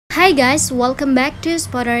Hi guys, welcome back to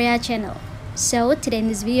Spotaria channel. So today in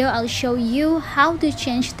this video I'll show you how to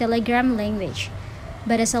change Telegram language.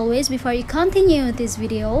 But as always, before you continue this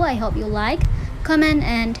video, I hope you like, comment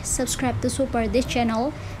and subscribe to support this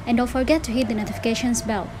channel, and don't forget to hit the notifications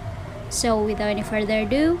bell. So without any further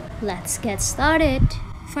ado, let's get started.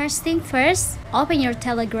 First thing first, open your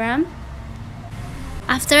Telegram.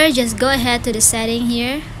 After, just go ahead to the setting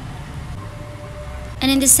here. And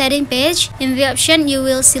in the setting page, in the option you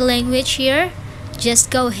will see language here. Just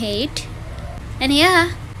go ahead. And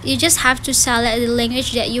yeah, you just have to select the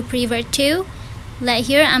language that you prefer to. Like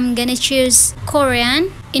here, I'm gonna choose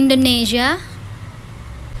Korean, Indonesia.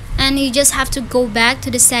 And you just have to go back to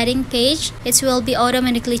the setting page. It will be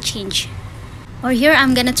automatically changed. Or here,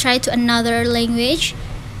 I'm gonna try to another language.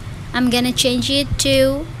 I'm gonna change it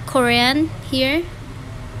to Korean here.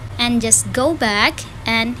 And just go back,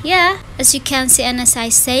 and yeah, as you can see and as I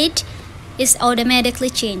said, it's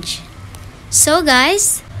automatically changed. So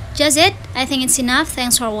guys, just it. I think it's enough.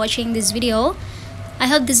 Thanks for watching this video. I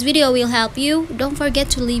hope this video will help you. Don't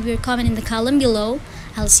forget to leave your comment in the column below.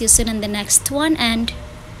 I'll see you soon in the next one, and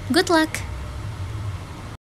good luck.